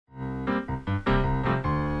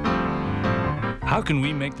How can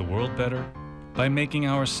we make the world better? By making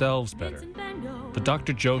ourselves better. The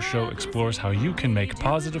Dr. Joe Show explores how you can make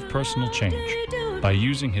positive personal change by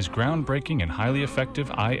using his groundbreaking and highly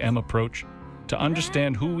effective I Am approach to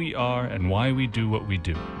understand who we are and why we do what we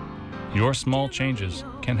do. Your small changes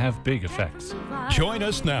can have big effects. Join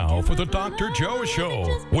us now for the Dr. Joe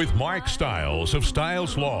Show with Mark Stiles of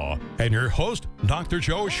Stiles Law and your host, Dr.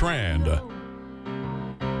 Joe Schrand.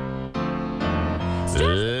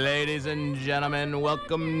 Ladies and gentlemen,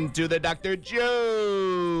 welcome to the Dr.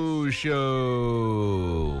 Joe Show.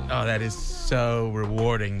 Oh, that is so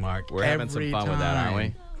rewarding, Mark. We're having some fun with that, aren't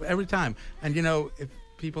we? Every time. And you know, if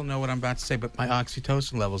people know what I'm about to say, but my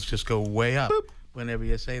oxytocin levels just go way up whenever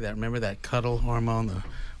you say that. Remember that cuddle hormone, the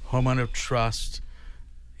hormone of trust?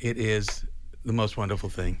 It is the most wonderful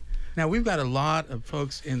thing. Now, we've got a lot of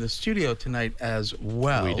folks in the studio tonight as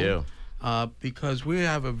well. We do. Because we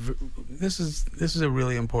have this is a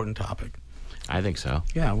really important topic. I think so.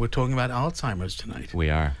 Yeah, we're talking about Alzheimer's tonight.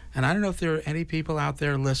 We are. And I don't know if there are any people out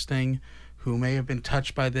there listening who may have been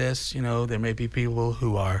touched by this. You know, there may be people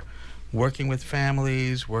who are working with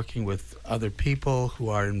families, working with other people who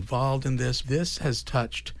are involved in this. This has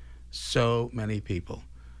touched so many people.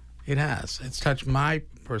 It has. It's touched my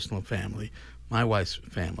personal family, my wife's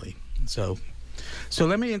family. So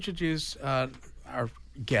let me introduce our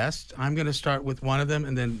guest. I'm going to start with one of them,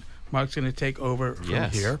 and then Mark's going to take over from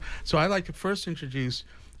here. So I'd like to first introduce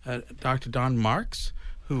Dr. Don Marks,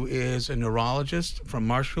 who is a neurologist from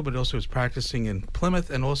Marshfield, but also is practicing in Plymouth,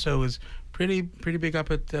 and also is pretty big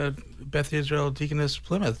up at Beth Israel Deaconess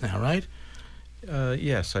Plymouth now, right?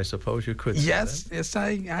 Yes, I suppose you could say that. Yes,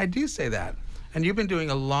 I do say that. And you've been doing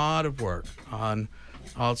a lot of work on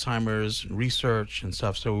Alzheimer's research and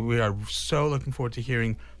stuff, so we are so looking forward to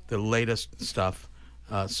hearing the latest stuff.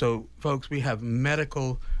 So, folks, we have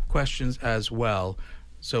medical questions as well.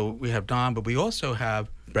 So we have Don, but we also have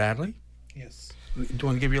Bradley. Yes. Do you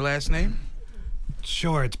want to give your last name?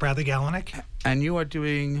 Sure, it's Bradley Galanek. And you are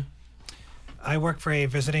doing? I work for a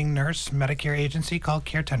visiting nurse Medicare agency called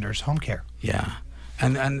Caretakers, home care. Yeah.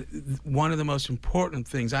 And one of the most important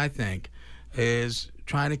things, I think, is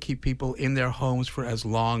trying to keep people in their homes for as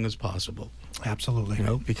long as possible. Absolutely. You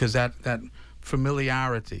know, because that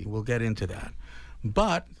familiarity, we'll get into that.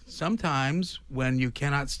 But sometimes when you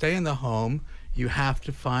cannot stay in the home, you have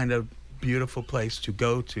to find a beautiful place to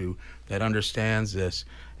go to that understands this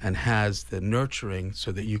and has the nurturing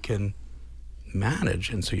so that you can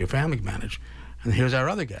manage and so your family can manage. And here's our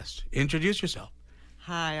other guest. Introduce yourself.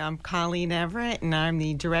 Hi, I'm Colleen Everett, and I'm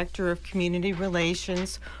the Director of Community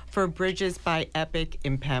Relations for Bridges by EPOCH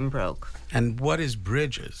in Pembroke. And what is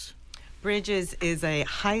Bridges? Bridges is a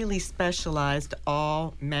highly specialized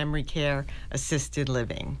all-memory care assisted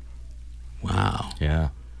living. Wow. Yeah.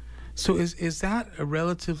 So is that a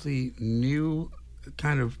relatively new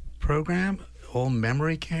kind of program, all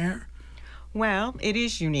memory care? Well, it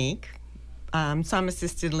is unique. Some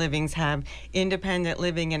assisted livings have independent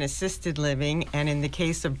living and assisted living, and in the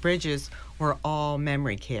case of Bridges, we're all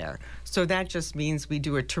memory care. So that just means we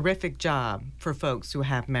do a terrific job for folks who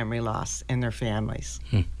have memory loss in their families.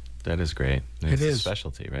 That is great. It's It is. a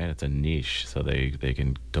specialty, right? It's a niche, so they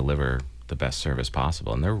can deliver the best service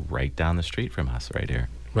possible. And they're right down the street from us right here.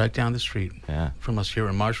 Right down the street from us here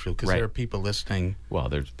in Marshfield, because there are people listening. Well,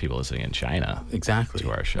 there's people listening in China Exactly.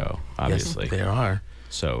 to our show, obviously. Yes, there are.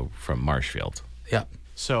 So from Marshfield. Yep.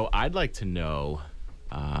 So I'd like to know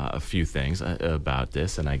a few things about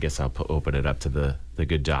this, and I guess I'll open it up to the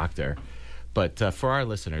good doctor. But for our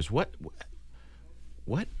listeners, what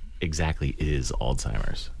exactly is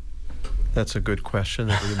Alzheimer's? That's a good question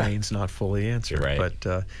that remains not fully answered. Right.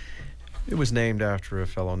 But it was named after a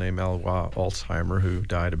fellow named Alzheimer who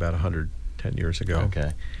died about 110 years ago.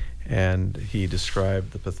 Okay. And he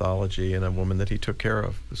described the pathology in a woman that he took care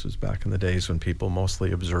of. This was back in the days when people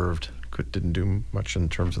mostly observed, didn't do much in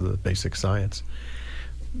terms of the basic science.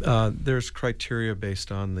 There's criteria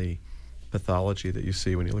based on the pathology that you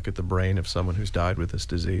see when you look at the brain of someone who's died with this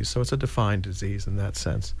disease. So it's a defined disease in that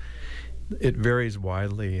sense. It varies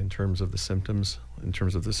widely in terms of the symptoms, in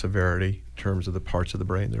terms of the severity, in terms of the parts of the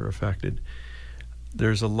brain that are affected.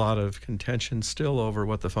 There's a lot of contention still over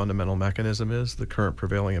what the fundamental mechanism is. The current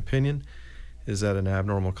prevailing opinion is that an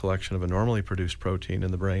abnormal collection of a normally produced protein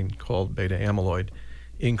in the brain called beta amyloid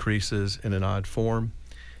increases in an odd form,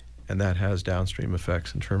 and that has downstream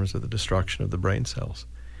effects in terms of the destruction of the brain cells.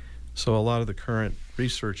 So a lot of the current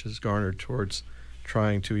research is garnered towards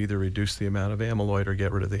trying to either reduce the amount of amyloid or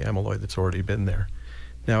get rid of the amyloid that's already been there.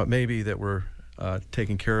 Now, it may be that we're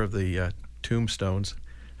taking care of the tombstones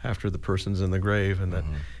after the person's in the grave, and that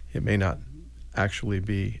it may not actually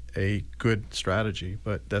be a good strategy,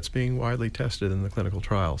 but that's being widely tested in the clinical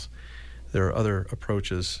trials. There are other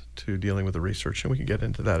approaches to dealing with the research, and we can get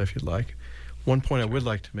into that if you'd like. One point I would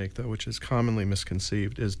like to make, though, which is commonly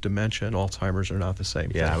misconceived, is dementia and Alzheimer's are not the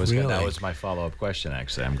same thing. Yeah, Really? that was my follow-up question,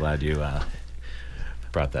 actually. I'm glad you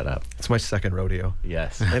brought that up. It's my second rodeo.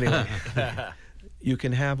 Yes. Anyway, you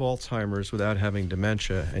can have Alzheimer's without having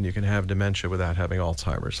dementia, and you can have dementia without having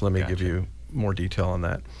Alzheimer's. Let me give you more detail on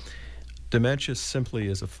that. Dementia simply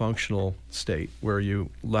is a functional state where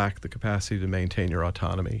you lack the capacity to maintain your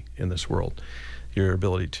autonomy in this world, your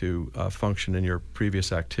ability to function in your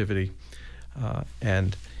previous activity,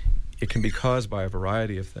 and it can be caused by a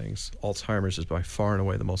variety of things. Alzheimer's is by far and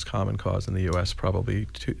away the most common cause in the U.S., probably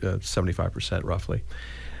 75% roughly.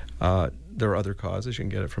 There are other causes. You can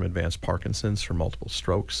get it from advanced Parkinson's, from multiple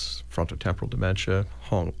strokes, frontotemporal dementia,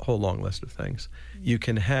 whole long list of things. You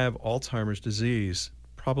can have Alzheimer's disease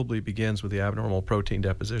probably begins with the abnormal protein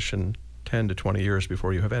deposition 10 to 20 years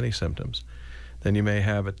before you have any symptoms. Then you may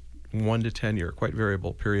have a 1 to 10 year, quite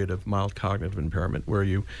variable period of mild cognitive impairment where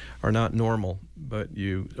you are not normal, but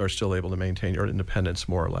you are still able to maintain your independence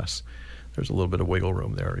more or less. There's a little bit of wiggle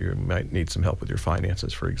room there. You might need some help with your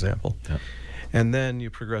finances, for example. Yep. And then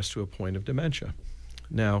you progress to a point of dementia.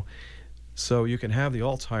 Now, so you can have the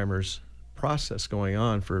Alzheimer's process going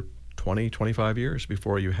on for 20, 25 years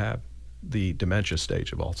before you have the dementia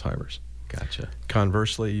stage of Alzheimer's. Gotcha.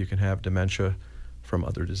 Conversely, you can have dementia from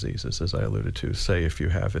other diseases, as I alluded to, say if you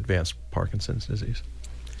have advanced Parkinson's disease.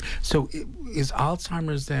 So is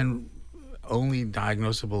Alzheimer's then only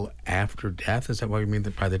diagnosable after death? Is that what you mean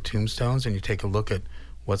by the tombstones, and you take a look at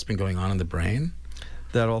what's been going on in the brain?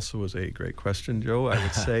 That also was a great question, Joe. I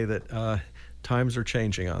would say that times are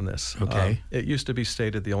changing on this. Okay. It used to be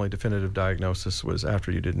stated the only definitive diagnosis was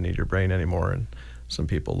after you didn't need your brain anymore, and some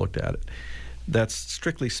people looked at it. That's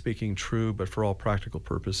strictly speaking true, but for all practical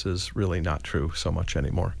purposes, really not true so much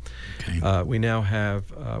anymore. Okay. We now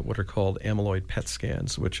have what are called amyloid PET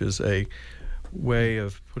scans, which is a way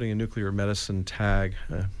of putting a nuclear medicine tag,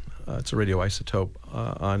 it's a radioisotope,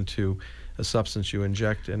 onto a substance you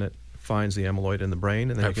inject, and it finds the amyloid in the brain,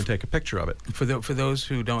 and then you can take a picture of it. For those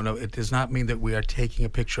who don't know, it does not mean that we are taking a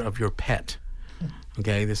picture of your pet.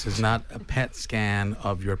 Okay, this is not a PET scan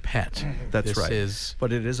of your pet. That's right.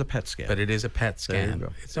 But it is a PET scan. But it is a PET scan. There you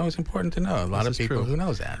go. It's always important to know. A lot of people who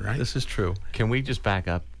knows that, right? This is true. Can we just back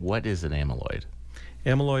up? What is an amyloid?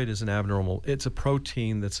 Amyloid is an abnormal. It's a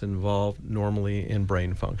protein that's involved normally in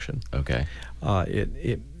brain function. Okay.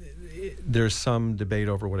 There's some debate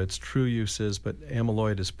over what its true use is, but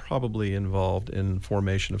amyloid is probably involved in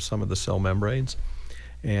formation of some of the cell membranes,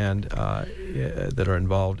 and that are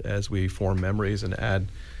involved as we form memories and add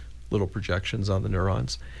little projections on the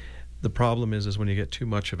neurons. The problem is when you get too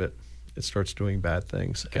much of it, it starts doing bad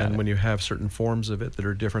things. And when you have certain forms of it that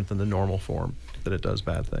are different than the normal form, that it does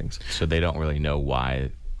bad things. So they don't really know why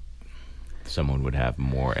someone would have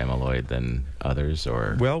more amyloid than others,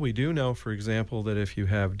 or? Well, we do know, for example, that if you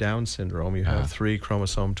have Down syndrome, you have 3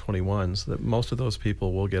 chromosome 21s, that most of those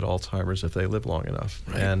people will get Alzheimer's if they live long enough.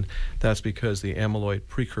 Right. And that's because the amyloid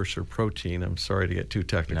precursor protein, I'm sorry to get too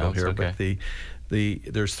technical here, okay.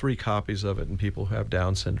 but there's 3 copies of it in people who have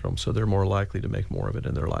Down syndrome, so they're more likely to make more of it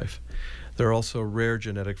in their life. There are also rare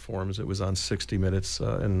genetic forms. It was on 60 Minutes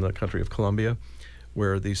in the country of Colombia,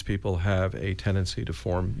 where these people have a tendency to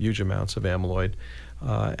form huge amounts of amyloid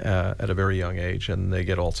at a very young age, and they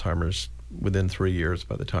get Alzheimer's within 3 years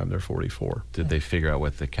by the time they're 44. Did they figure out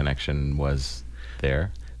what the connection was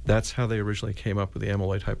there? That's how they originally came up with the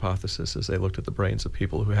amyloid hypothesis, is they looked at the brains of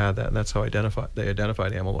people who had that, and that's how they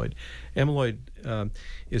identified amyloid. Amyloid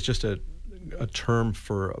is just a term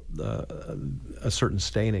for a certain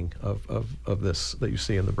staining of this that you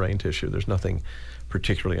see in the brain tissue. There's nothing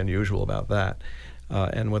particularly unusual about that.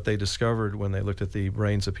 And what they discovered when they looked at the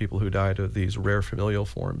brains of people who died of these rare familial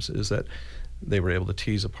forms is that they were able to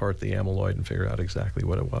tease apart the amyloid and figure out exactly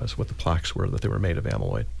what it was, what the plaques were, that they were made of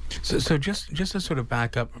amyloid. So just to sort of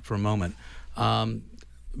back up for a moment,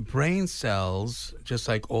 brain cells, just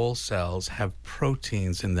like all cells, have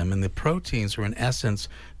proteins in them, and the proteins are in essence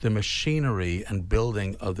the machinery and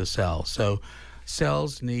building of the cell. So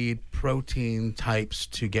cells need protein types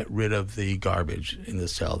to get rid of the garbage in the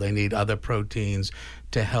cell. They need other proteins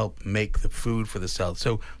to help make the food for the cell.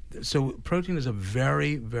 So protein is a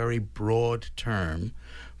very, very broad term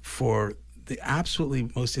for the absolutely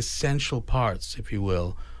most essential parts, if you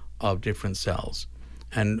will, of different cells.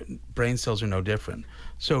 And brain cells are no different.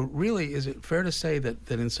 So really, is it fair to say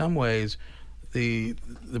that in some ways the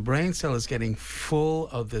brain cell is getting full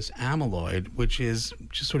of this amyloid, which is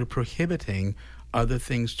just sort of prohibiting other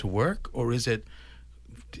things to work? Or is it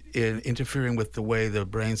interfering with the way the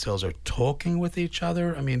brain cells are talking with each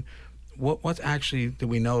other? I mean, what actually do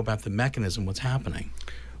we know about the mechanism, what's happening?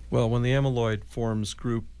 Well, when the amyloid forms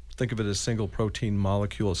group, think of it as single protein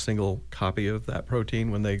molecule, a single copy of that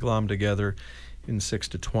protein. When they glom together in 6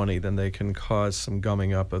 to 20, then they can cause some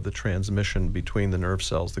gumming up of the transmission between the nerve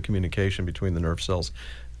cells, the communication between the nerve cells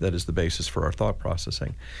that is the basis for our thought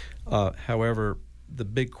processing. However, the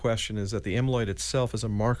big question is that the amyloid itself is a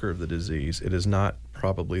marker of the disease. It is not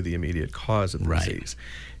probably the immediate cause of the disease.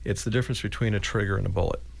 It's the difference between a trigger and a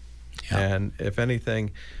bullet. Yeah. And if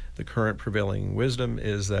anything, the current prevailing wisdom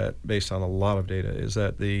is that, based on a lot of data, is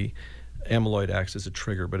that the amyloid acts as a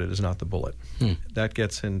trigger, but it is not the bullet. That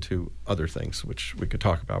gets into other things, which we could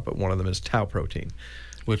talk about, but one of them is tau protein.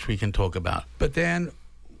 Which we can talk about. But then,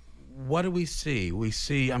 what do we see? We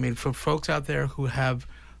see, I mean, for folks out there who have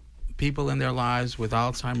people in their lives with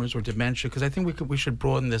Alzheimer's or dementia, because I think we should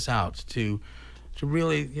broaden this out to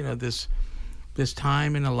really, this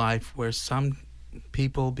time in a life where some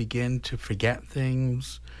people begin to forget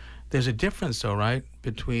things. There's a difference, though, right,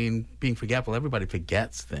 between being forgetful. Everybody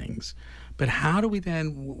forgets things. But how do we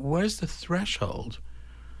then, where's the threshold?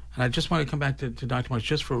 And I just want to come back to Dr. Marks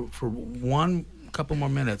just for one couple more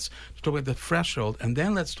minutes to talk about the threshold, and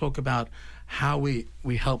then let's talk about how we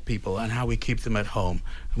help people and how we keep them at home.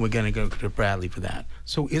 And we're going to go to Bradley for that.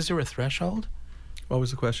 So is there a threshold? What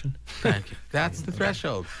was the question? Thank you. That's the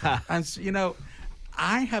threshold. And,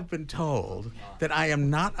 I have been told that I am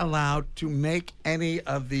not allowed to make any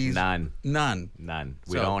of these. None.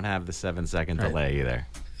 We don't have the 7-second delay either.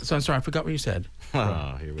 So I'm sorry, I forgot what you said.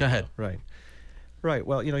 Here we go ahead. Right.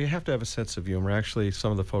 Well, you have to have a sense of humor. Actually,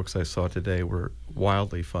 some of the folks I saw today were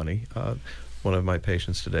wildly funny. One of my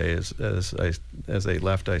patients today, as they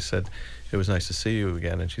left, I said, "It was nice to see you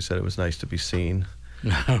again," and she said, "It was nice to be seen."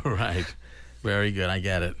 Right. Very good. I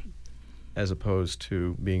get it. As opposed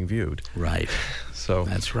to being viewed. Right. So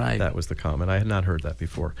that's right. That was the comment. I had not heard that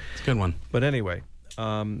before. It's a good one. But anyway,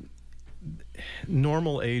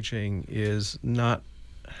 normal aging is not.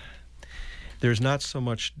 There's not so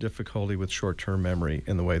much difficulty with short-term memory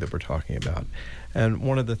in the way that we're talking about. And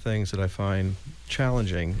one of the things that I find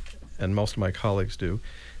challenging, and most of my colleagues do,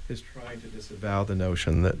 is trying to disavow the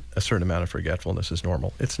notion that a certain amount of forgetfulness is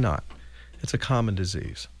normal. It's not. It's a common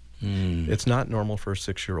disease. It's not normal for a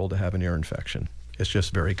 6-year-old to have an ear infection. It's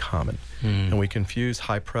just very common. And we confuse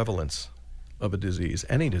high prevalence of a disease,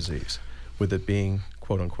 any disease, with it being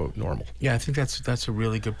quote-unquote normal. Yeah, I think that's a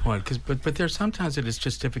really good point. But there's sometimes it is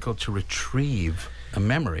just difficult to retrieve a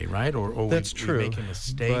memory, right? Or that's we true. Make a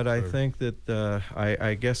mistake. But I think that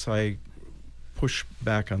I guess I push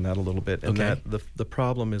back on that a little bit. And that the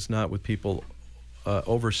problem is not with people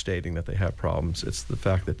overstating that they have problems. It's the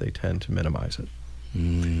fact that they tend to minimize it.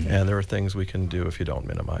 And there are things we can do if you don't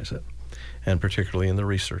minimize it. And particularly in the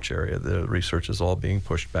research area, the research is all being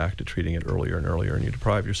pushed back to treating it earlier and earlier, and you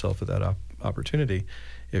deprive yourself of that opportunity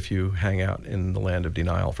if you hang out in the land of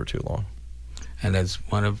denial for too long. And as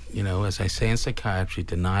as I say in psychiatry,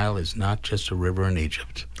 denial is not just a river in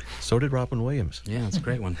Egypt. So did Robin Williams. Yeah, it's a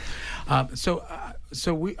great one. I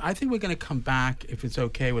think we're going to come back, if it's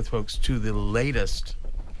okay with folks, to the latest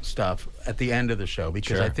stuff at the end of the show,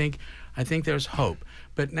 because Sure. I think there's hope.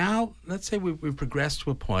 But now, let's say we've progressed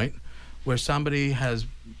to a point where somebody has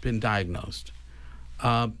been diagnosed.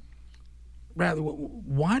 Rather,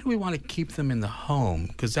 why do we want to keep them in the home?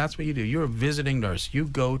 Because that's what you do. You're a visiting nurse. You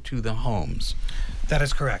go to the homes. That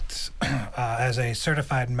is correct. As a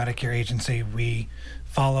certified Medicare agency, we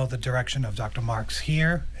follow the direction of Dr. Marks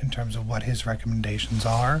here in terms of what his recommendations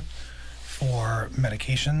are for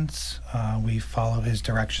medications. We follow his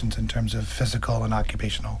directions in terms of physical and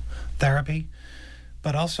occupational therapy.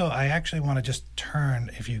 But also, I actually want to just turn,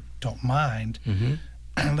 if you don't mind,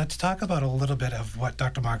 let's talk about a little bit of what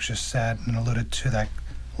Dr. Marks just said and alluded to, that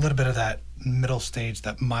a little bit of that middle stage,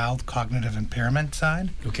 that mild cognitive impairment side.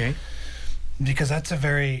 Okay. Because that's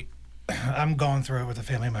I'm going through it with a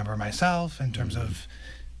family member myself in terms of,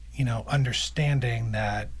 understanding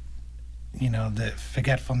that, the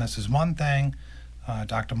forgetfulness is one thing.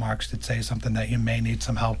 Dr. Marks did say something that you may need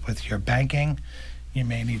some help with your banking. You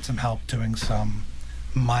may need some help doing some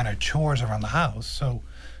minor chores around the house. So,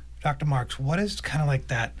 Dr. Marks, what is kind of like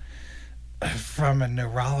that from a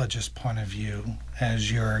neurologist point of view,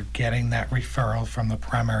 as you're getting that referral from the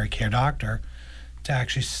primary care doctor to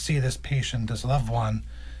actually see this patient, this loved one,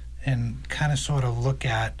 and kind of sort of look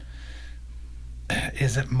at,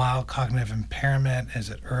 is it mild cognitive impairment? Is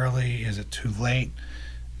it early? Is it too late?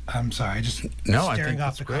 I'm sorry, just steering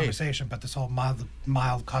off the conversation, but this whole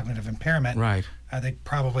mild cognitive impairment, right? I think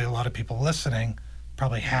probably a lot of people listening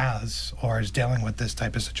probably has or is dealing with this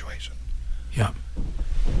type of situation. Yeah.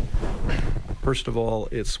 First of all,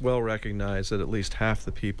 it's well recognized that at least half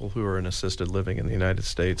the people who are in assisted living in the United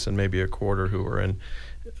States, and maybe a quarter who are in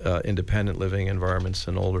independent living environments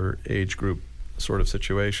and older age group sort of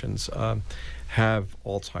situations, have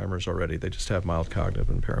Alzheimer's already. They just have mild cognitive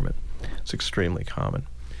impairment. It's extremely common.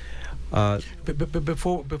 But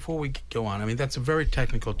before we go on, I mean, that's a very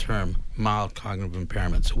technical term, mild cognitive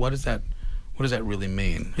impairment. So what does that really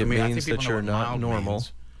mean? It means I think that you're not normal.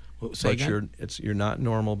 Means. But you're not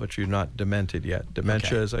normal, but you're not demented yet.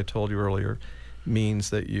 Dementia, as I told you earlier,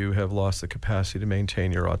 means that you have lost the capacity to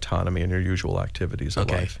maintain your autonomy and your usual activities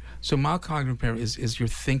of life. So mild cognitive impairment is your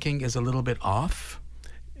thinking is a little bit off?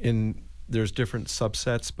 There's different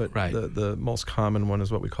subsets, but right. the most common one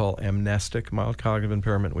is what we call amnestic mild cognitive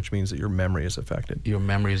impairment, which means that your memory is affected. Your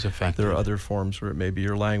memory is affected. There are other forms where it may be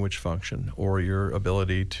your language function or your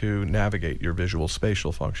ability to navigate your visual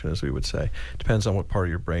spatial function, as we would say. Depends on what part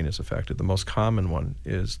of your brain is affected. The most common one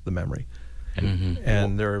is the memory.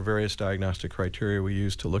 And there are various diagnostic criteria we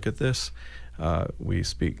use to look at this. We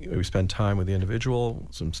spend time with the individual,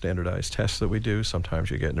 some standardized tests that we do.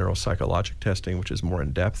 Sometimes you get neuropsychologic testing, which is more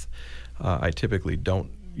in depth. I typically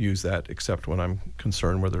don't use that except when I'm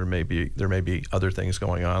concerned where there may be other things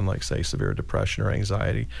going on, like say severe depression or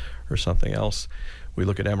anxiety or something else. We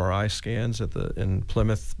look at MRI scans in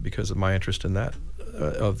Plymouth because of my interest in that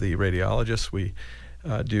of the radiologists. We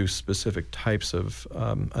do specific types of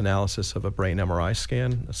analysis of a brain MRI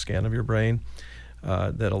scan, a scan of your brain,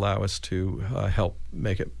 that allow us to help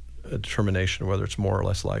make a determination of whether it's more or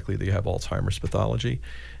less likely that you have Alzheimer's pathology.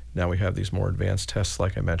 Now we have these more advanced tests,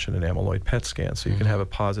 like I mentioned, an amyloid PET scan. So you can have a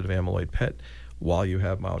positive amyloid PET while you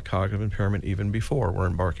have mild cognitive impairment, even before. We're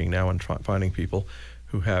embarking now on finding people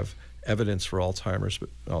who have evidence for Alzheimer's, but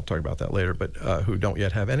I'll talk about that later, but who don't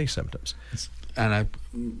yet have any symptoms. And I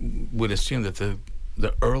would assume that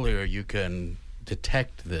the earlier you can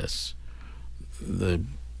detect this, the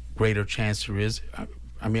greater chance there is.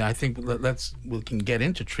 I mean, I think we can get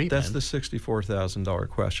into treatment. That's the $64,000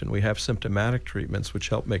 question. We have symptomatic treatments which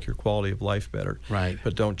help make your quality of life better, right,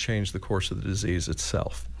 but don't change the course of the disease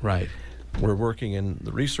itself. Right. We're working in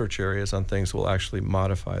the research areas on things that will actually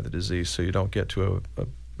modify the disease so you don't get to a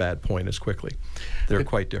bad point as quickly. They're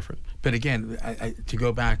quite different. But again, to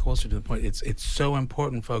go back also to the point, it's so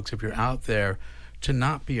important, folks, if you're out there, to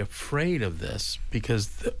not be afraid of this, because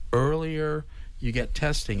the earlier you get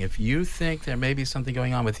testing, if you think there may be something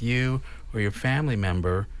going on with you or your family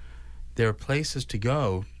member, there are places to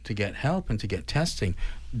go to get help and to get testing.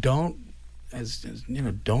 Don't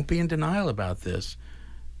be in denial about this,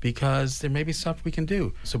 because there may be stuff we can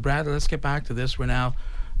do. So Bradley, let's get back to this. We're now,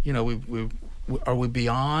 are we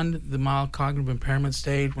beyond the mild cognitive impairment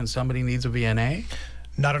stage when somebody needs a VNA?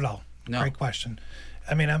 Not at all. No. Great question.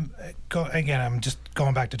 I mean, I'm just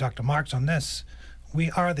going back to Dr. Marks on this. We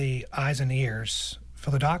are the eyes and ears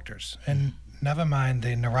for the doctors, and never mind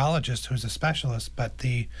the neurologist who's a specialist, but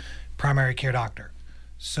the primary care doctor.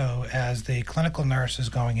 So as the clinical nurse is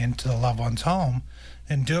going into the loved one's home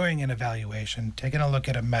and doing an evaluation, taking a look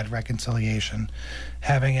at a med reconciliation,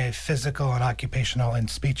 having a physical and occupational and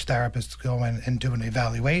speech therapist go in and do an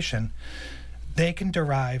evaluation, they can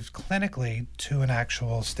derive clinically to an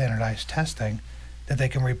actual standardized testing that they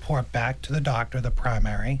can report back to the doctor, the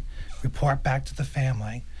primary, report back to the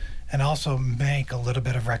family, and also make a little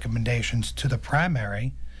bit of recommendations to the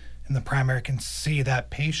primary, and the primary can see that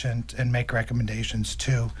patient and make recommendations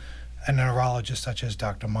to a neurologist such as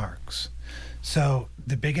Dr. Marks. So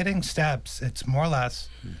the beginning steps, it's more or less,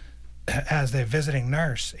 as the visiting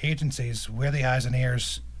nurse agencies, we're the eyes and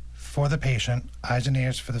ears for the patient, eyes and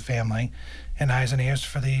ears for the family, and eyes and ears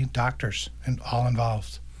for the doctors and all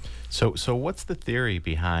involved. So what's the theory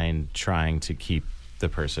behind trying to keep the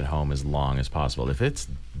person home as long as possible? If it's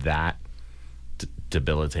that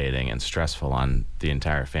debilitating and stressful on the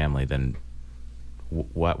entire family, then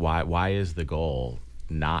why is the goal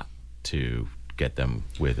not to get them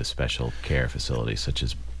with a special care facility such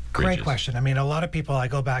as Bridges? Great question. I mean, a lot of people, I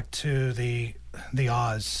go back to the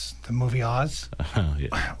Oz, the movie Oz,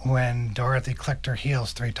 Yeah. when Dorothy clicked her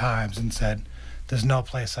heels 3 times and said, "There's no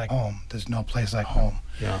place like home. There's no place like home."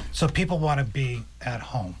 Yeah. So people want to be at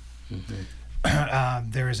home.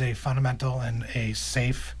 There is a fundamental and a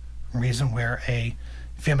safe reason where a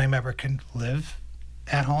family member can live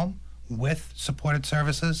at home with supported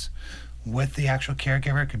services, with the actual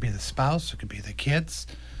caregiver. It could be the spouse, it could be the kids.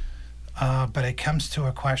 But it comes to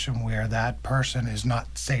a question where that person is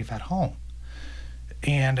not safe at home.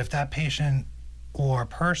 And if that patient or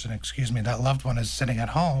person, that loved one is sitting at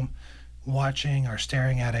home watching or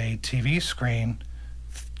staring at a TV screen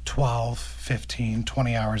 12, 15,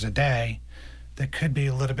 20 hours a day, there could be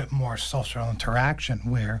a little bit more social interaction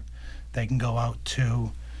where they can go out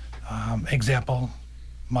to, example,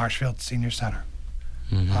 Marshfield Senior Center,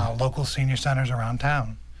 local senior centers around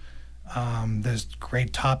town. There's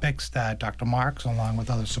great topics that Dr. Marks, along with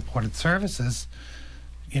other supported services,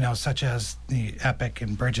 such as the EPOCH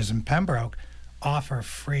and Bridges in Pembroke, offer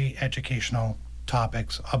free educational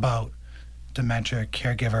topics about dementia,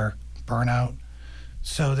 caregiver, burnout.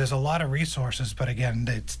 So there's a lot of resources, but again,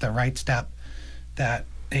 it's the right step that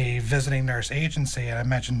a visiting nurse agency,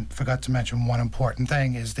 and I forgot to mention one important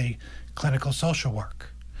thing, is the clinical social work.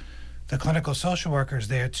 The clinical social worker is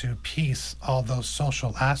there to piece all those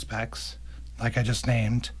social aspects, like I just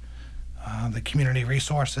named, the community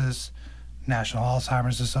resources, National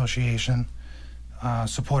Alzheimer's Association,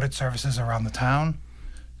 supported services around the town,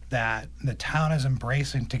 that the town is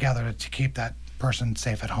embracing together to keep that person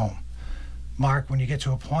safe at home. Mark, when you get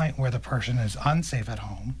to a point where the person is unsafe at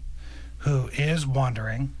home, who is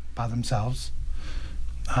wandering by themselves,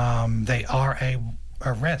 they are a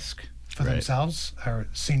risk for themselves, or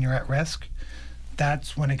senior at risk,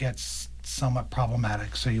 that's when it gets somewhat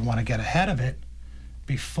problematic. So you want to get ahead of it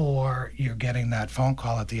before you're getting that phone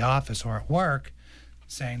call at the office or at work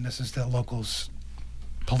saying this is the local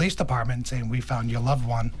police department saying we found your loved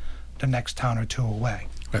one the next town or two away.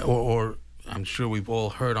 Or I'm sure we've all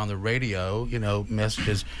heard on the radio,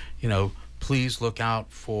 messages, please look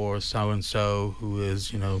out for so-and-so who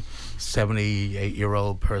is,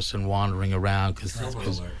 78-year-old person wandering around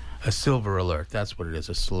because a silver alert. That's what it is,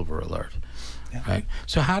 a silver alert. Yeah. Right.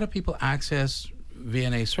 So how do people access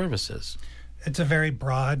VNA services? It's a very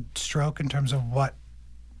broad stroke in terms of what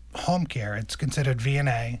home care. It's considered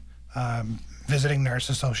VNA. Visiting Nurse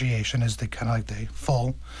Association is the kind of like the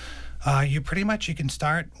full. You can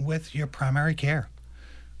start with your primary care.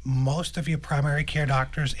 Most of your primary care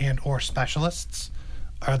doctors and or specialists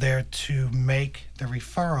are there to make the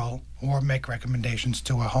referral or make recommendations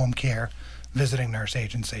to a home care visiting nurse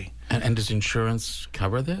agency. And does insurance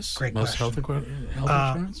cover this? Great Most question. Health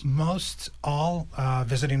insurance? Most all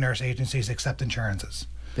visiting nurse agencies accept insurances.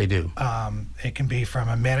 They do. It can be from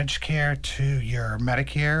a managed care to your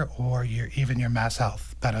Medicare or even your Mass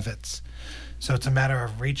Health benefits. So it's a matter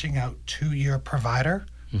of reaching out to your provider,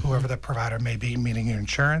 whoever the provider may be, meaning your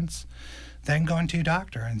insurance, then going to your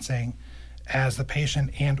doctor and saying, as the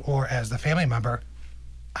patient and or as the family member,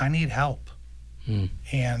 I need help.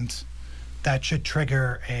 And that should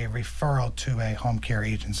trigger a referral to a home care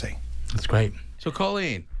agency. That's great. So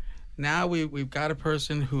Colleen, now we've got a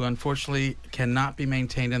person who unfortunately cannot be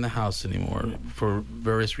maintained in the house anymore for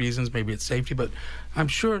various reasons. Maybe it's safety, but I'm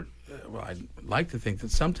sure, I'd like to think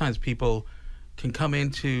that sometimes people can come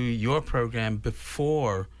into your program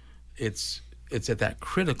before it's at that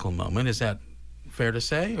critical moment. Is that fair to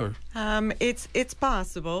say, or? It's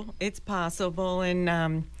possible. It's possible,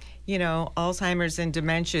 and Alzheimer's and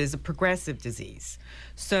dementia is a progressive disease.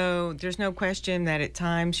 So there's no question that at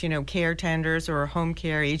times, care tenders or a home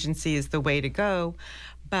care agency is the way to go.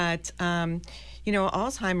 But,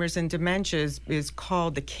 Alzheimer's and dementia is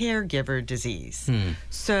called the caregiver disease.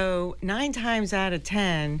 So 9 times out of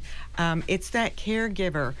 10, it's that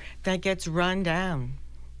caregiver that gets run down,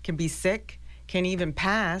 can be sick, can even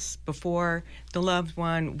pass before the loved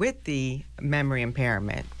one with the memory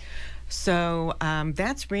impairment. So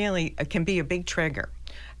that's really can be a big trigger,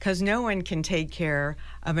 because no one can take care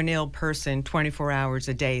of an ill person 24 hours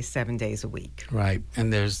a day, 7 days a week. Right.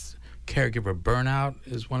 And there's caregiver burnout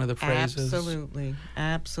is one of the phrases.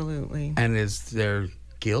 Absolutely. And is there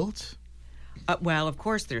guilt? Well, of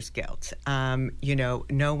course there's guilt.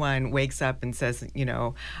 No one wakes up and says,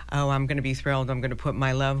 oh, I'm going to be thrilled. I'm going to put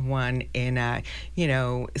my loved one in a,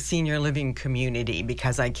 senior living community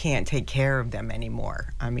because I can't take care of them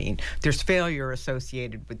anymore. I mean, there's failure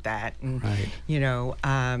associated with that. And, right.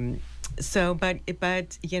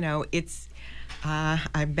 It's...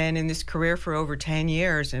 I've been in this career for over 10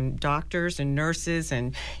 years, and doctors and nurses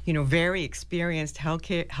and, very experienced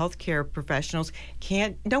healthcare professionals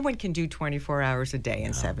no one can do 24 hours a day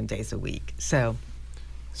and 7 days a week. So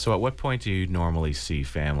at what point do you normally see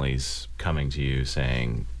families coming to you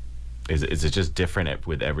saying, is it just different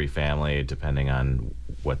with every family depending on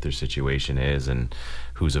what their situation is and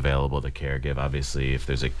who's available to caregive? Obviously, if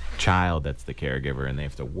there's a child that's the caregiver and they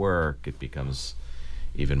have to work, it becomes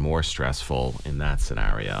even more stressful in that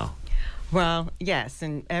scenario. Well, yes,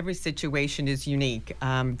 and every situation is unique.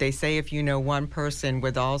 They say if you know one person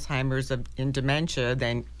with Alzheimer's and dementia,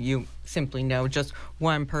 then you simply know just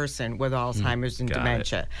one person with Alzheimer's and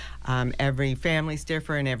dementia. Every family's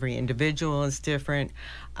different. Every individual is different.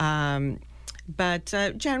 But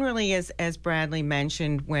generally, as Bradley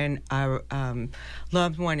mentioned, when our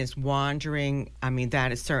loved one is wandering, I mean,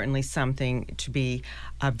 that is certainly something to be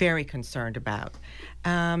very concerned about.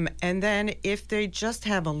 And then if they just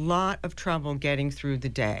have a lot of trouble getting through the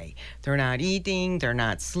day, they're not eating, they're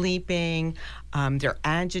not sleeping, they're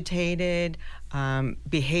agitated,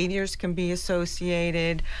 behaviors can be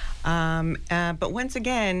associated. But once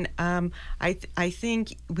again, I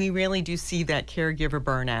think we really do see that caregiver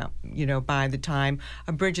burnout, by the time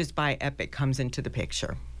a Bridges by EPOCH comes into the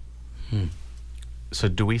picture. So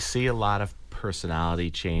do we see a lot of personality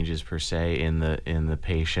changes per se in the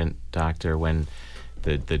patient, doctor, when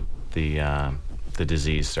the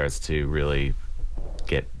disease starts to really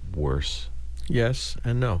get worse? Yes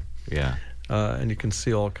and no. Yeah. And you can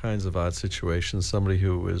see all kinds of odd situations. Somebody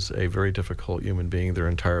who was a very difficult human being their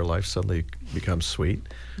entire life suddenly becomes sweet,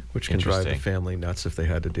 which can drive the family nuts if they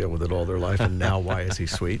had to deal with it all their life. And now, why is he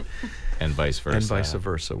sweet? And vice versa. And vice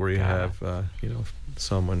versa, where you have,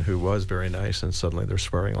 someone who was very nice and suddenly they're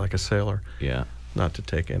swearing like a sailor. Yeah. Not to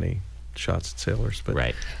take any shots at sailors, but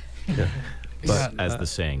right. Yeah. But as the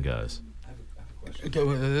saying goes. Okay,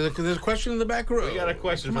 there's a question in the back row. We got a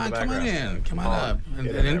question from the back row. Come on in. Come on up and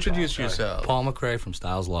introduce yourself. Paul McRae from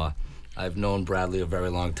Styles Law. I've known Bradley a very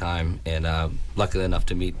long time, and lucky enough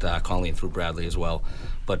to meet Colleen through Bradley as well.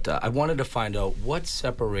 But I wanted to find out what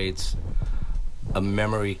separates a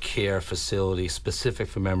memory care facility specific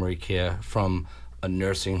for memory care from a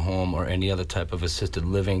nursing home or any other type of assisted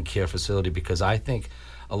living care facility, because I think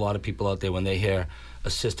a lot of people out there, when they hear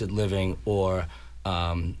assisted living or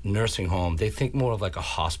nursing home, they think more of like a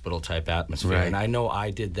hospital type atmosphere. Right. And I know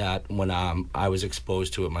I did that when I was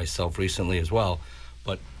exposed to it myself recently as well.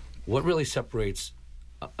 But what really separates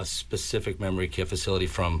a specific memory care facility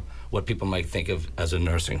from what people might think of as a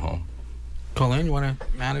nursing home? Colleen, you want to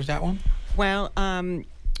manage that one? Well,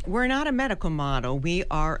 we're not a medical model. We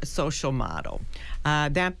are a social model.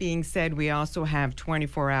 That being said, we also have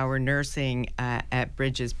 24-hour nursing at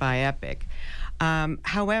Bridges by EPOCH.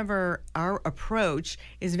 However, our approach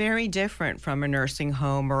is very different from a nursing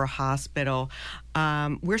home or a hospital.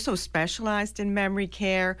 We're so specialized in memory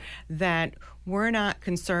care that we're not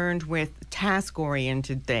concerned with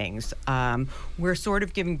task-oriented things. We're sort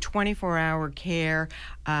of giving 24-hour care,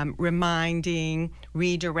 reminding,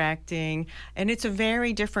 redirecting, and it's a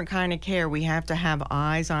very different kind of care. We have to have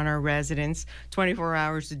eyes on our residents 24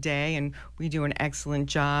 hours a day, and we do an excellent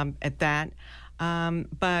job at that.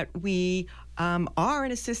 But we are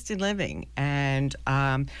in assisted living, and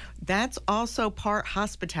that's also part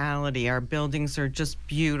hospitality. Our buildings are just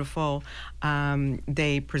beautiful.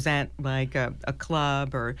 They present like a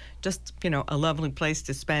club or just, a lovely place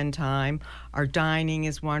to spend time. Our dining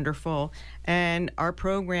is wonderful, and our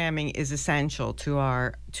programming is essential to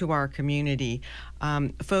our community.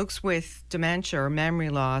 Folks with dementia or memory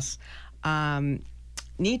loss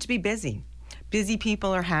need to be busy. Busy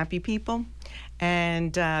people are happy people.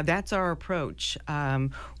 And that's our approach.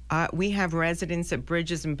 We have residents at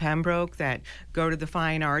Bridges and Pembroke that go to the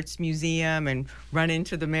Fine Arts Museum and run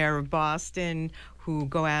into the Mayor of Boston, who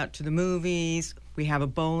go out to the movies. We have a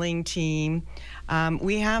bowling team.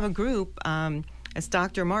 We have a group, as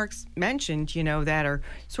Dr. Marks mentioned, that are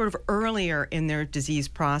sort of earlier in their disease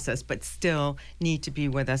process, but still need to be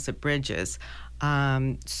with us at Bridges.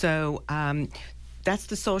 That's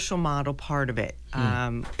the social model part of it.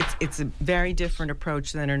 It's a very different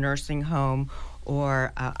approach than a nursing home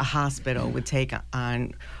or a hospital would take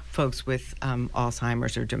on folks with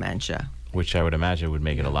Alzheimer's or dementia. Which I would imagine would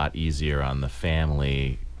make it a lot easier on the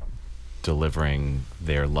family delivering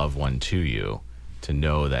their loved one to you, to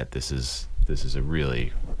know that this is a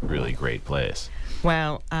really, really great place.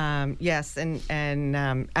 Well, yes, and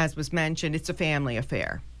as was mentioned, it's a family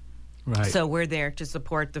affair. Right. So we're there to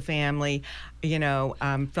support the family,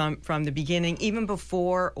 from the beginning, even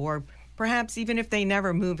before, or perhaps even if they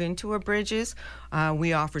never move into a Bridges.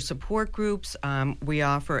 We offer support groups. We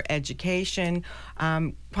offer education.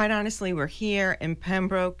 Quite honestly, we're here in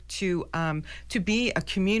Pembroke to be a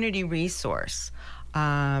community resource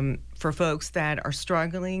for folks that are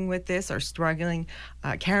struggling with this, or struggling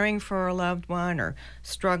caring for a loved one, or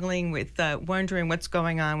struggling with wondering what's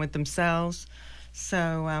going on with themselves.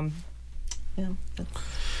 So.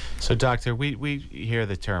 So, doctor, we hear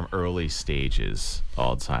the term early stages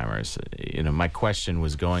Alzheimer's. My question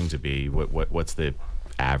was going to be, what's the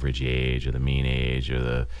average age or the mean age or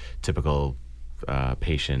the typical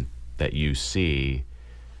patient that you see?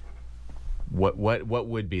 What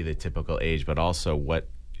would be the typical age, but also what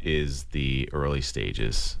is the early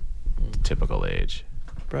stages typical age?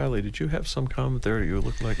 Bradley, did you have some comment there? You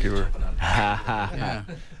looked like you were... Yeah.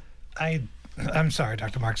 I'm sorry,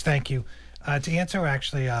 Dr. Marks. Thank you. To answer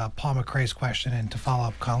actually Paul McRae's question and to follow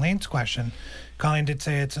up Colleen's question, Colleen did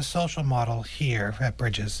say it's a social model here at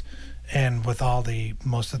Bridges and with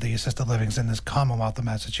most of the assisted livings in this Commonwealth of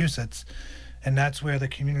Massachusetts. And that's where the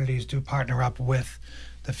communities do partner up with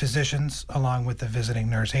the physicians along with the visiting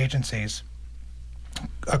nurse agencies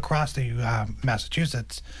across the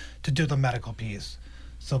Massachusetts to do the medical piece.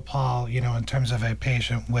 So Paul, in terms of a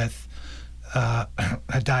patient with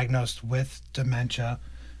diagnosed with dementia,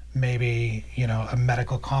 maybe, a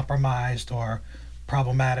medical compromised or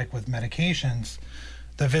problematic with medications,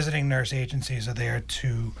 the visiting nurse agencies are there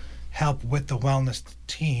to help with the wellness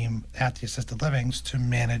team at the assisted livings to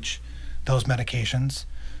manage those medications,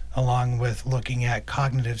 along with looking at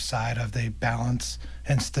cognitive side of the balance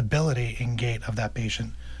and stability and gait of that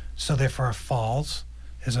patient. So therefore, falls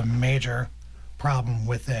is a major problem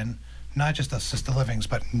within not just assisted livings,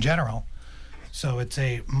 but in general. So it's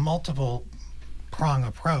a multiple prong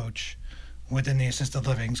approach within the assisted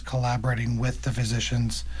livings, collaborating with the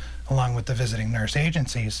physicians along with the visiting nurse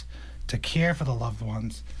agencies to care for the loved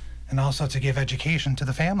ones and also to give education to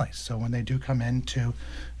the families. So when they do come into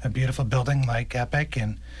a beautiful building like EPOCH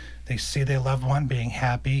and they see their loved one being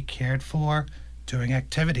happy, cared for, doing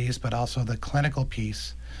activities, but also the clinical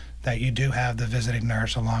piece that you do have the visiting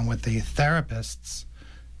nurse along with the therapists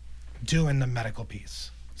doing the medical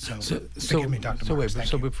piece. Forgive me, Dr. Marks.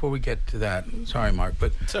 So before we get to that, sorry, Mark,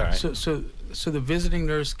 but it's all right. So the visiting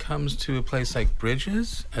nurse comes to a place like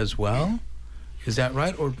Bridges as well? Is that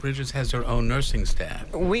right? Or Bridges has their own nursing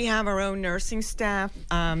staff? We have our own nursing staff,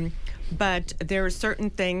 but there are certain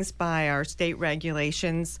things by our state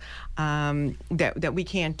regulations that we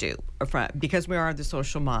can't do because we are the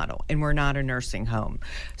social model and we're not a nursing home.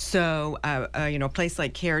 So, a place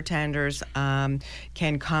like Caretakers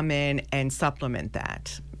can come in and supplement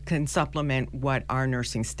that, can supplement what our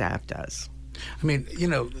nursing staff does. I mean,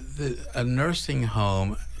 a nursing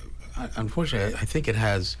home, unfortunately, I think it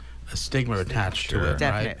has a stigma attached to it,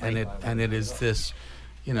 Definitely. right? And it is this,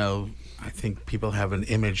 I think people have an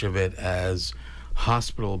image of it as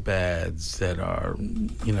hospital beds that are,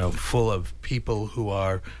 full of people who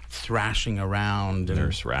are thrashing around and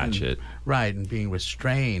Nurse Ratchet, and being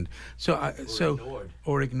restrained.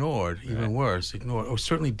 Or ignored, even worse, ignored, or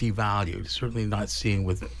certainly devalued, certainly not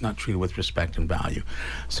treated with respect and value.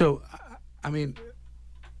 So, I'm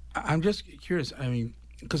just curious.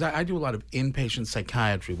 Because I do a lot of inpatient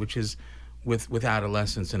psychiatry, which is with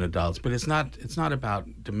adolescents and adults, but it's not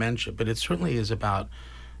about dementia, but it certainly is about,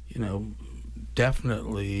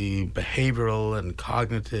 definitely behavioral and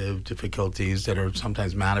cognitive difficulties that are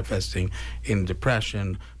sometimes manifesting in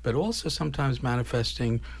depression, but also sometimes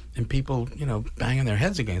manifesting in people, banging their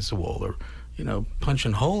heads against the wall or,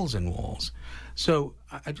 punching holes in walls. So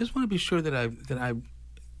I just want to be sure that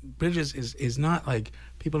Bridges is not like,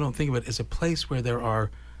 people don't think of it as a place where there are,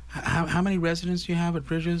 how many residents do you have at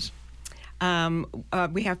Bridges?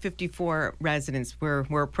 We have 54 residents.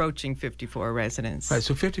 We're approaching 54 residents. Right,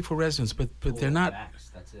 so 54 residents, but they're not. Max,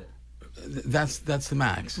 that's it. That's the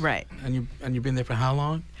max. Right. And you've been there for how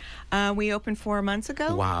long? We opened 4 months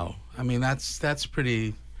ago. Wow. That's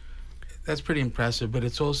pretty impressive, but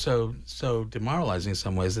it's also so demoralizing in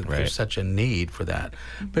some ways that there's such a need for that.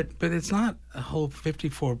 But it's not a whole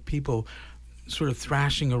 54 people sort of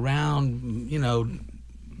thrashing around,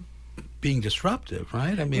 being disruptive,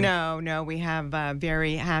 right? No, we have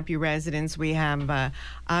very happy residents. We have,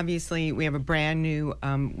 obviously, we have a brand new,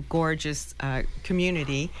 gorgeous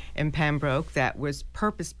community in Pembroke that was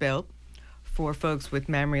purpose-built for folks with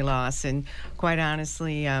memory loss. And quite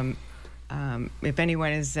honestly, if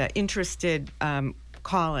anyone is interested,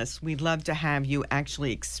 call us. We'd love to have you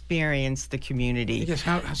actually experience the community. Yes.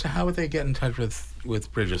 How would they get in touch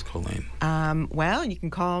with Bridges, Colleen? Well, you can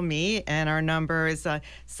call me, and our number is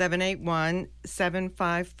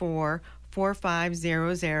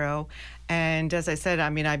 781-754-4500. And as I said,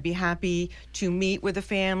 I'd be happy to meet with a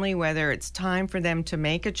family, whether it's time for them to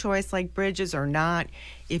make a choice like Bridges or not.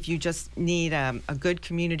 If you just need a good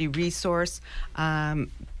community resource,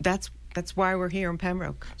 that's why we're here in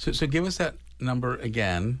Pembroke. So give us that number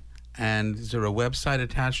again, and is there a website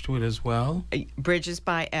attached to it as well? Bridges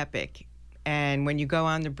by EPOCH. And when you go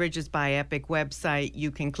on the Bridges by EPOCH website,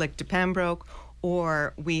 you can click to Pembroke,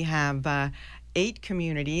 or we have 8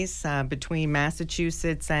 communities between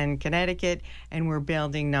Massachusetts and Connecticut, and we're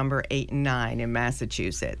building number 8 and 9 in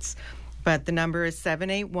Massachusetts. But the number is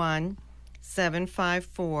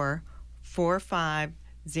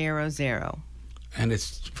 781-754-4500. And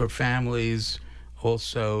it's for families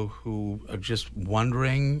also who are just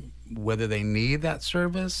wondering whether they need that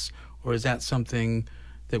service, or is that something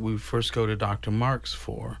that we first go to Dr. Marks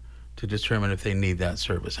for? to determine if they need that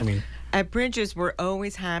service? I mean, at Bridges, we're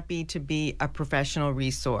always happy to be a professional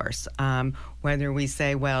resource. Whether we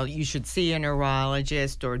say, well, you should see a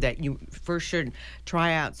neurologist, or that you first should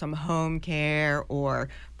try out some home care, or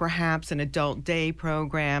perhaps an adult day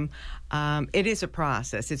program, it is a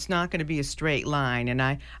process. It's not going to be a straight line, and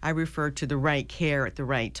I refer to the right care at the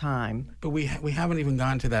right time. But we haven't even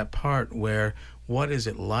gone to that part where what is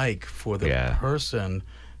it like for the person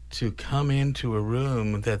to come into a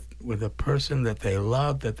room that with a person that they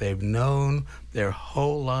love, that they've known their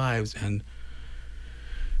whole lives, and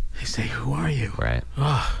they say, "Who are you?" Right.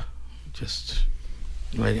 Oh, I just,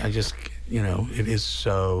 it is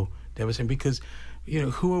so devastating because,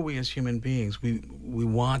 who are we as human beings? We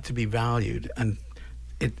want to be valued, and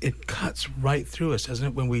it cuts right through us, doesn't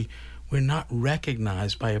it? When we're not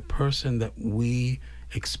recognized by a person that we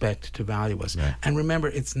expect to value us. Right. And remember,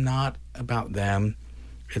 it's not about them.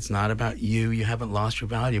 It's not about you. You haven't lost your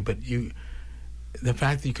value, but the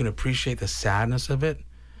fact that you can appreciate the sadness of it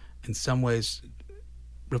in some ways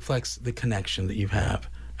reflects the connection that you have.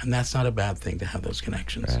 And that's not a bad thing to have those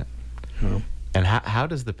connections. Right. And how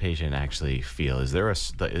does the patient actually feel? Is there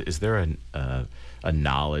a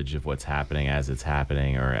knowledge of what's happening as it's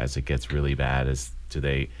happening, or as it gets really bad? Do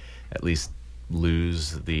they at least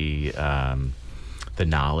lose the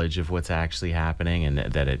knowledge of what's actually happening, and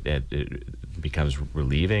that it becomes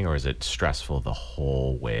relieving, or is it stressful the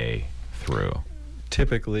whole way through?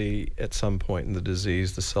 Typically, at some point in the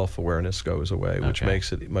disease, the self-awareness goes away, which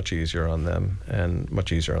makes it much easier on them and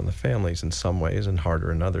much easier on the families in some ways and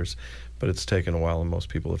harder in others. But it's taken a while, and most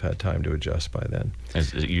people have had time to adjust by then.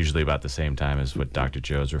 Is it usually about the same time as what Dr.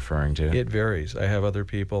 Joe's referring to? It varies. I have other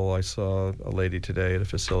people. I saw a lady today at a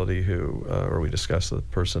facility where we discussed a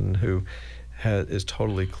person who is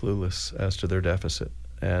totally clueless as to their deficit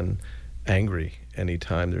and angry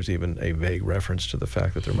anytime there's even a vague reference to the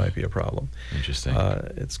fact that there might be a problem. Interesting.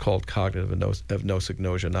 It's called cognitive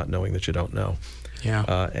anosognosia, not knowing that you don't know.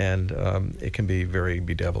 Yeah. And it can be very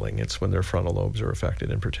bedeviling. It's when their frontal lobes are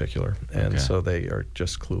affected in particular. And so they are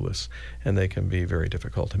just clueless, and they can be very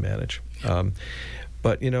difficult to manage.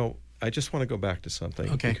 But, I just want to go back to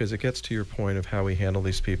something because it gets to your point of how we handle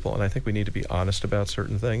these people, and I think we need to be honest about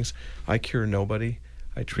certain things. I cure nobody.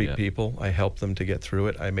 I treat people. I help them to get through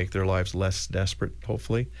it. I make their lives less desperate,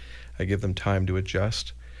 hopefully. I give them time to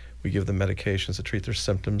adjust. We give them medications that treat their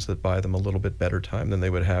symptoms that buy them a little bit better time than they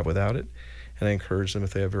would have without it. And I encourage them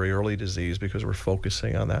if they have very early disease, because we're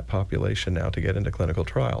focusing on that population now to get into clinical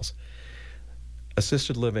trials.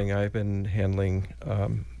 Assisted living, I've been handling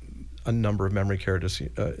a number of memory care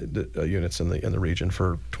units in the region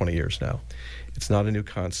for 20 years now. It's not a new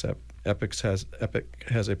concept. EPIC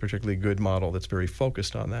has a particularly good model that's very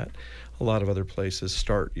focused on that. A lot of other places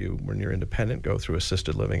start you when you're independent, go through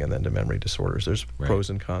assisted living, and then to memory disorders. There's pros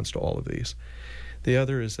and cons to all of these. The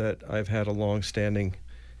other is that I've had a long-standing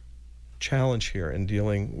challenge here in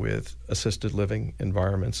dealing with assisted living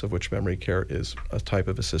environments, of which memory care is a type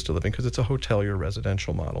of assisted living, because it's a hotelier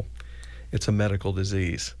residential model. It's a medical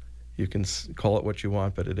disease. You can call it what you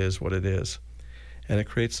want, but it is what it is. And it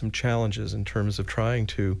creates some challenges in terms of trying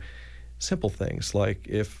to simple things, like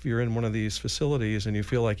if you're in one of these facilities and you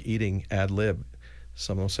feel like eating ad lib,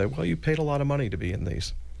 someone will say, well, you paid a lot of money to be in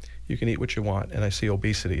these. You can eat what you want. And I see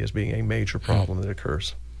obesity as being a major problem that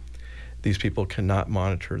occurs. These people cannot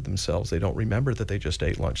monitor themselves. They don't remember that they just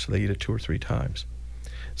ate lunch, so they eat it 2 or 3 times.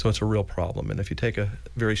 So it's a real problem. And if you take a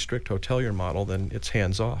very strict hotelier model, then it's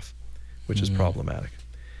hands-off, which is problematic.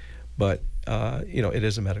 But, it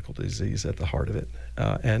is a medical disease at the heart of it.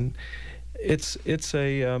 And it's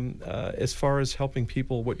as far as helping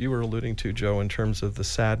people, what you were alluding to, Joe, in terms of the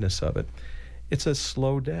sadness of it, it's a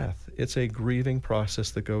slow death. It's a grieving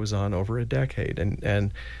process that goes on over a decade.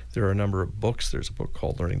 And there are a number of books. There's a book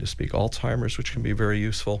called Learning to Speak Alzheimer's, which can be very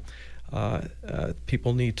useful.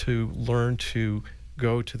 People need to learn to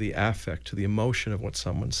go to the affect, to the emotion of what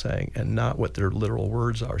someone's saying, and not what their literal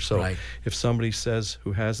words are. So if somebody says,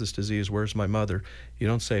 who has this disease, where's my mother? You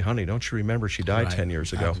don't say, honey, don't you remember she died 10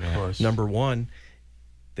 years ago? Number one,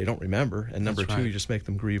 they don't remember. And number two, you just make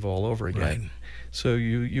them grieve all over again. So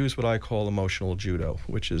you use what I call emotional judo,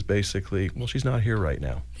 which is basically, well, she's not here right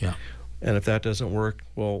now. Yeah. And if that doesn't work,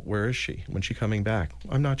 well, where is she? When's she coming back?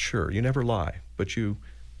 I'm not sure. You never lie, but you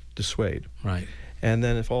dissuade. Right. And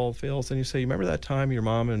then if all fails, then you say, you remember that time your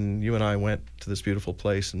mom and you and I went to this beautiful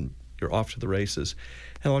place and you're off to the races?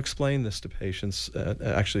 And I'll explain this to patients,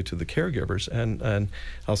 actually to the caregivers, and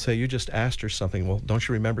I'll say, you just asked her something. Well, don't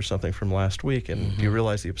you remember something from last week? And you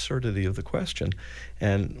realize the absurdity of the question.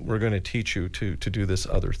 And we're going to teach you to do this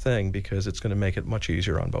other thing, because it's going to make it much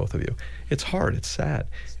easier on both of you. It's hard. It's sad.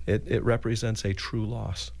 It represents a true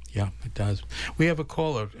loss. Yeah, it does. We have a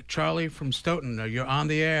caller, Charlie from Stoughton. You're on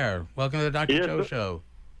the air. Welcome to the Dr. Joe Show.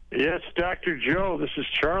 Yes, Dr. Joe, this is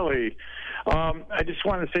Charlie. I just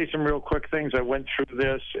want to say some real quick things. I went through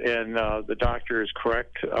this, and the doctor is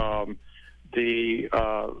correct. The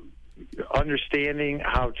understanding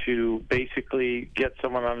how to basically get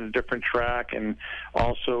someone on a different track and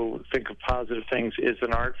also think of positive things is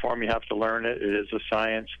an art form. You have to learn it. It is a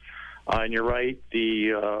science. And you're right.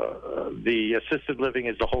 The assisted living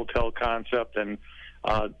is the hotel concept, and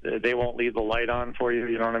they won't leave the light on for you.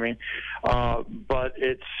 You know what I mean? But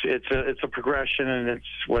it's a progression, and it's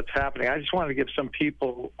what's happening. I just wanted to give some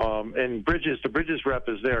people and Bridges. The Bridges rep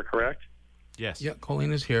is there, correct? Yes. Yeah,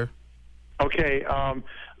 Colleen is here. Okay. I'm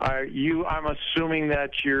assuming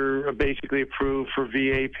that you're basically approved for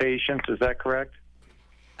VA patients. Is that correct?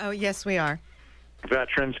 Oh, yes, we are.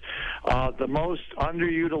 Veterans. The most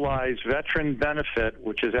underutilized veteran benefit,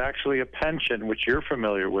 which is actually a pension, which you're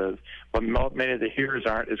familiar with, but many of the hearers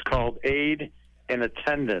aren't, is called aid and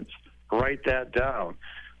attendance. Write that down.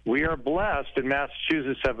 We are blessed in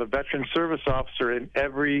Massachusetts to have a veteran service officer in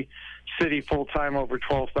every city full-time over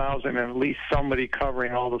 12,000 and at least somebody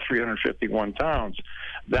covering all the 351 towns.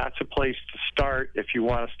 That's a place to start if you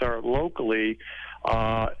want to start locally.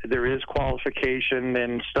 There is qualification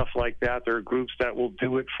and stuff like that. There are groups that will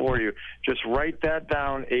do it for you. Just write that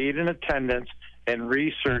down, aid and attendance, and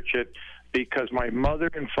research it, because my mother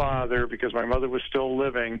and father, because my mother was still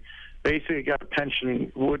living, basically got a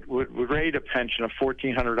pension, would rate a pension of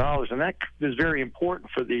 $1,400, and that is very important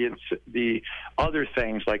for the other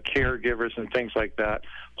things like caregivers and things like that.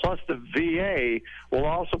 Plus, the VA will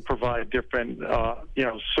also provide different,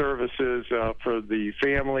 services for the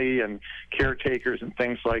family and caretakers and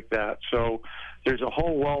things like that. So there's a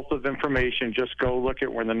whole wealth of information. Just go look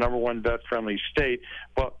at. We're in the #1 vet-friendly state.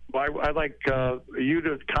 But I'd like you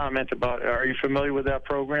to comment about. Are you familiar with that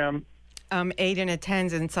program? Aid and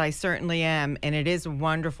attendance, I certainly am, and it is a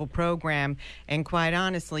wonderful program. And quite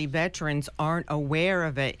honestly, veterans aren't aware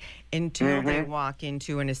of it until they walk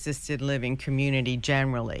into an assisted living community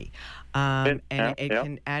generally. And it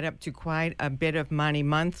can add up to quite a bit of money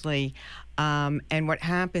monthly. And what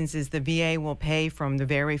happens is the VA will pay from the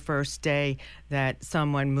very first day that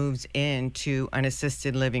someone moves into an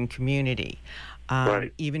assisted living community.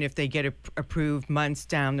 Right. Even if they get approved months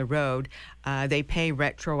down the road, they pay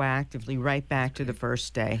retroactively right back to the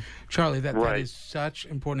first day. Charlie, that is such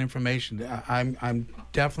important information. I'm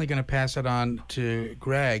definitely going to pass it on to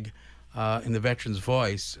Greg in the Veterans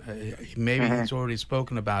Voice. Maybe he's already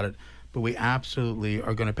spoken about it, but we absolutely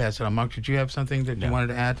are going to pass it on. Mark, did you have something that you wanted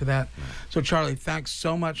to add to that? No. So, Charlie, thanks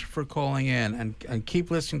so much for calling in, and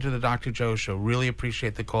keep listening to the Dr. Joe Show. Really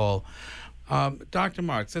appreciate the call. Dr.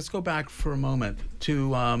 Marks, let's go back for a moment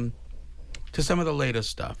to some of the latest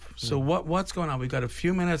stuff. So what's going on? We've got a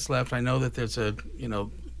few minutes left. I know that there's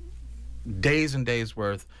days and days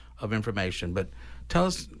worth of information, but tell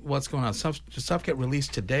us what's going on. Does stuff get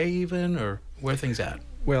released today even, or where are things at?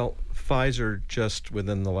 Well, Pfizer just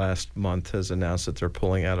within the last month has announced that they're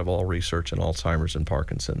pulling out of all research in Alzheimer's and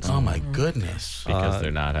Parkinson's. Oh my goodness. Because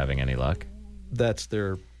they're not having any luck? That's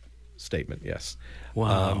their statement, yes.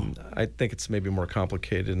 Wow. I think it's maybe more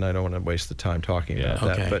complicated, and I don't want to waste the time talking about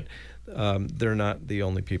that. But they're not the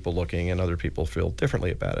only people looking, and other people feel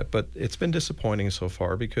differently about it. But it's been disappointing so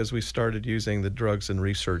far because we started using the drugs in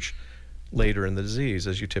research later in the disease,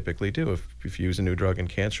 as you typically do. If you use a new drug in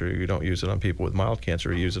cancer, you don't use it on people with mild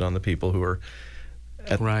cancer. You use it on the people who are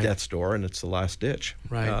at death's door, and it's the last ditch.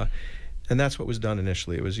 Right. And that's what was done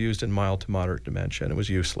initially. It was used in mild to moderate dementia, and it was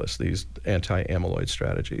useless, these anti-amyloid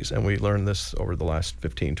strategies. And we learned this over the last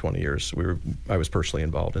 15, 20 years. I was personally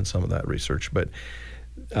involved in some of that research. But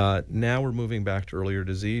now we're moving back to earlier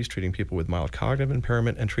disease, treating people with mild cognitive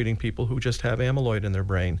impairment and treating people who just have amyloid in their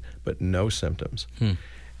brain but no symptoms.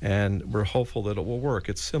 And we're hopeful that it will work.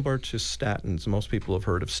 It's similar to statins. Most people have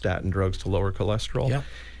heard of statin drugs to lower cholesterol. Yep.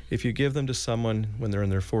 If you give them to someone when they're in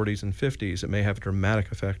their 40s and 50s, it may have a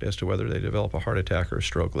dramatic effect as to whether they develop a heart attack or a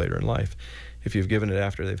stroke later in life. If you've given it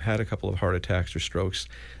after they've had a couple of heart attacks or strokes,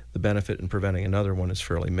 the benefit in preventing another one is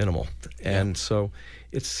fairly minimal. And so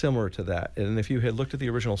it's similar to that. And if you had looked at the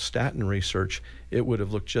original statin research, it would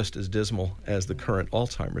have looked just as dismal as the current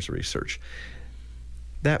Alzheimer's research.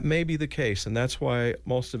 That may be the case, and that's why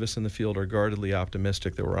most of us in the field are guardedly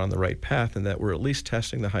optimistic that we're on the right path and that we're at least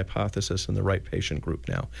testing the hypothesis in the right patient group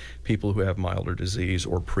now, people who have milder disease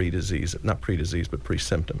or pre-disease, not pre-disease, but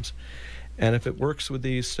pre-symptoms. And if it works with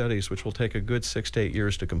these studies, which will take a good 6 to 8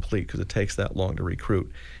 years to complete because it takes that long to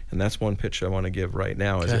recruit, and that's one pitch I want to give right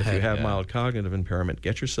now, is if you have mild cognitive impairment,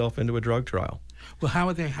 get yourself into a drug trial. Well, how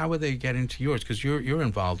are they getting to yours? Because you're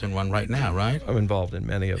involved in one right now, right? I'm involved in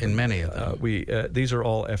many of them. In many of them. These are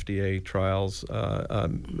all FDA trials.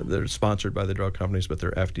 They're sponsored by the drug companies, but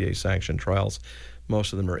they're FDA-sanctioned trials.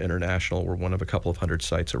 Most of them are international. We're one of a couple of hundred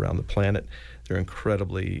sites around the planet. They're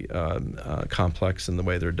incredibly complex in the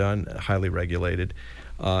way they're done, highly regulated.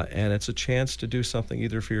 And it's a chance to do something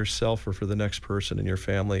either for yourself or for the next person in your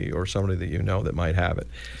family or somebody that you know that might have it.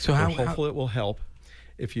 So hopefully it will help.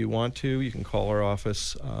 If you want to, you can call our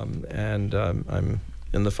office, and I'm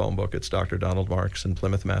in the phone book. It's Dr. Donald Marks in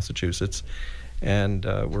Plymouth, Massachusetts. And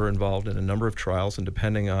we're involved in a number of trials, and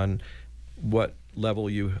depending on what level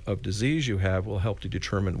of disease you have will help to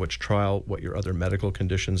determine which trial, what your other medical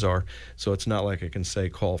conditions are. So it's not like I can say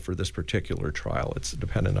call for this particular trial. It's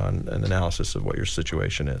dependent on an analysis of what your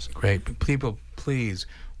situation is. Great. People, please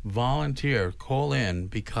volunteer, call in,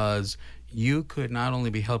 because you could not only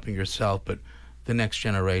be helping yourself, but the next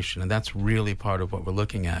generation. And that's really part of what we're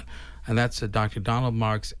looking at. And that's Dr. Donald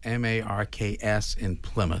Marks, M-A-R-K-S, in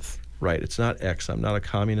Plymouth. Right. It's not X. I'm not a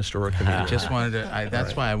communist or a comedian. Just wanted to.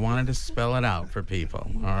 That's why I wanted to spell it out for people.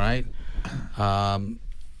 All right.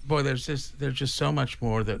 Boy, there's just so much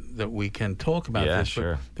more that we can talk about. Yeah, this.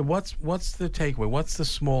 sure. But what's the takeaway? What's the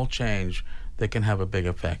small change that can have a big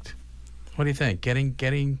effect? What do you think?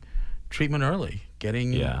 Getting treatment early,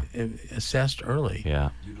 getting assessed early. Yeah.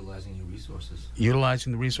 Utilizing your resources.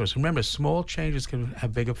 Utilizing the resource. Remember, small changes can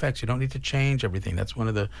have big effects. You don't need to change everything. That's one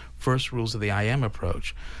of the first rules of the IM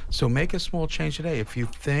approach. So make a small change today. If you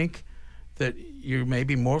think that you're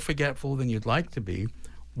maybe more forgetful than you'd like to be,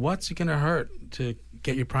 what's it going to hurt to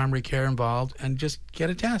get your primary care involved and just get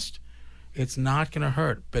a test? It's not going to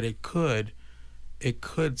hurt, but it could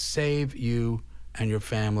save you and your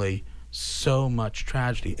family so much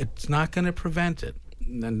tragedy. It's not going to prevent it.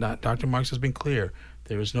 And Dr. Marks has been clear.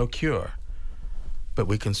 There is no cure. But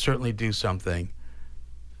we can certainly do something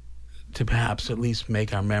to perhaps at least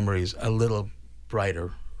make our memories a little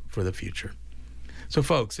brighter for the future. So,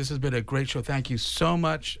 folks, this has been a great show. Thank you so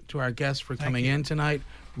much to our guests for coming in tonight.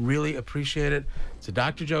 Really appreciate it. It's the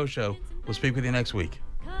Dr. Joe Show. We'll speak with you next week.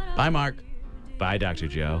 Bye, Mark. Bye, Dr.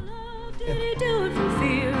 Joe. Do it for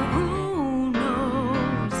fear.